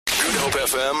Hope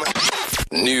FM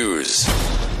News.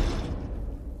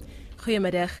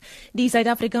 Goeiemiddag. Die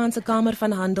Suid-Afrikaanse Kamer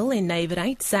van Handel en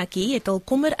Nywerheid, SACCI, het al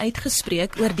kommer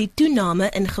uitgespreek oor die toename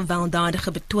in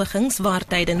gewelddadige betogings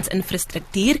waartydens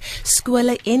infrastruktuur,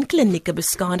 skole en klinieke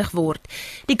beskadig word.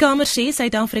 Die Kamer sê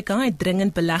Suid-Afrika het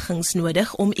dringend beleggings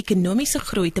nodig om ekonomiese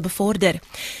groei te bevorder.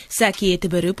 SACCI het 'n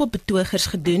beroep op betogers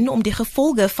gedoen om die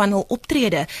gevolge van hul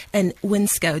optrede in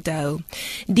oënskou te hou.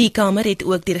 Die Kamer het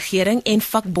ook die regering en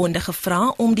vakbonde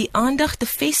gevra om die aandag te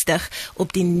vestig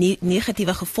op die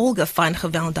negatiewe gevolge van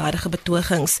gewelddadige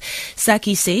betogings.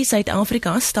 SACCI sê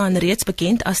Suid-Afrika staan reeds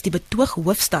bekend as die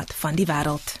betooghoofstad van die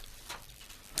wêreld.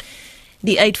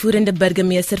 Die uitvoerende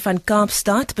burgemeester van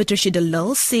Kaapstad, Patricia de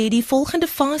Lille, sê die volgende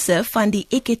fase van die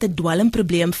Ek het 'n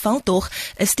dwelmprobleem veldtog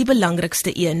is die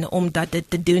belangrikste een, omdat dit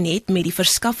te doen het met die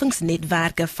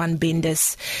verskaffingsnetwerke van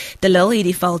bendes. De Lille het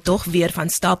die veldtog weer van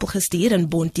stapel gestuur in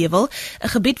Bontewil, 'n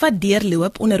gebied wat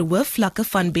deurloop onder hoë vlakke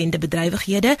van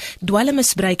bendebedrywighede,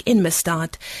 dwelmmisbruik en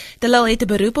misdaad. De Lille het 'n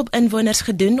beroep op inwoners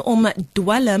gedoen om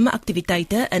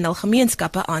dwelmaktiwiteite in hul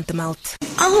gemeenskappe aan te meld.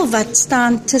 Al wat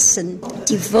staan tussen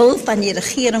die wil van die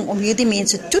regering om hierdie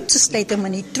mense toe te sluit om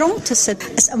in die tronk te sit,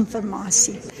 is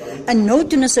informasie. En nou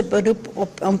doen ons 'n beroep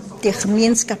op die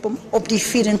gemeenskap om op die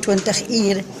 24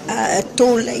 uur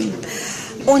tollyn.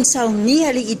 Ons sal nie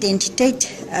hulle identiteit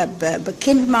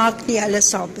bekend maak nie, hulle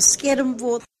sal beskerm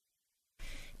word.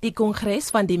 Die Kongres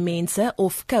van die Mense,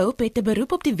 of COPE, het 'n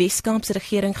beroep op die Wes-Kaapse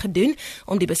regering gedoen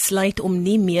om die besluit om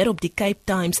nie meer op die Cape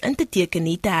Times in te teken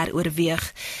nie te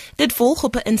heroorweeg. Dit volg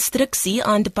op 'n instruksie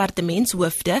aan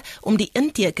departementshoofde om die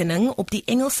intekening op die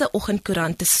Engelse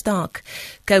oggendkoerant te staak.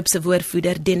 COPE se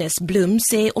woordvoerder Dennis Bloem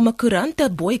sê om 'n koerant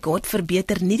te boikot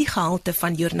verbeter nie die gehalte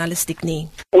van journalistiek nie.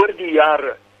 Oor die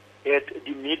jare het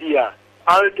die media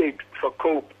altyd vir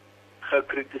COPE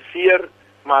gekritiseer,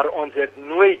 maar ons het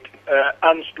nooit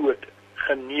aanstoot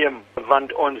geneem,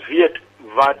 want ons weet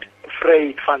wat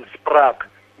vryheid van spraak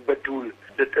bedoel.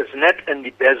 Dit is net in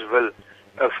die beswil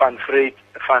van vryheid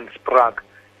van spraak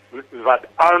wat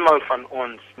almal van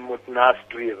ons moet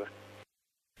nastreef.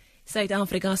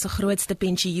 Suid-Afrika se grootste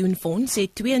pensioenfonds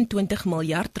het 22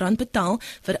 miljard rand betaal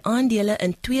vir aandele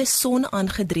in 2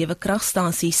 son-aangedrewe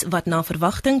kragstasies wat na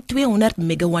verwagting 200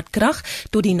 megawatt krag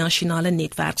tot die nasionale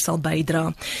netwerk sal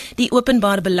bydra. Die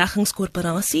openbare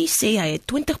beleggingskorporasie sê hy het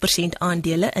 20%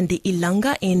 aandele in die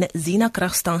Ilanga en Zina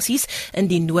kragstasies in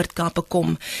die Noord-Kaap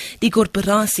bekom. Die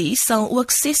korporasie sal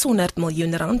ook 600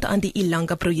 miljoen rand aan die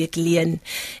Ilanga projek leen.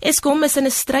 Eskom is in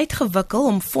 'n stryd gewikkel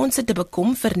om fondse te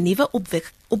bekom vir nuwe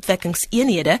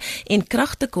opwekkingseenhede en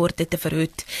kragtekorte te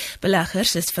verhoed.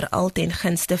 Beleggers is veral ten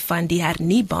gunste van die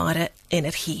hernubare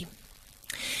energie.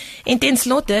 En ten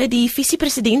slotte, die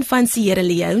visiepresident van Sierra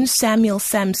Leone,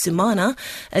 Sam Sumana,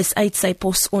 is uit sy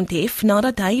pos onthef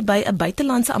nadat hy by 'n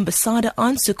buitelandse ambassade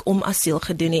aansoek om asiel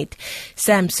gedoen het.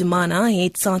 Sam Sumana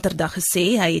het Saterdag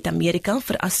gesê hy het Amerika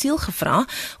vir asiel gevra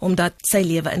omdat sy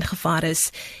lewe in gevaar is.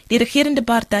 Die regerende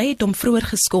party het hom vroeër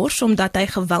geskort omdat hy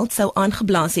geweld sou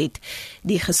aangeblaas het.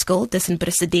 Die geskil tussen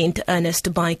president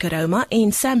Ernest Bai Koroma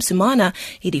en Sam Sumana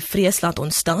het die vrees laat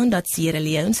ontstaan dat Sierra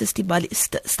Leone se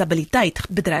stabiliteit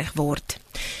bedreig word.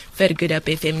 Vir Good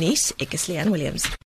Hope FM nuus, ek is Leanne Williams.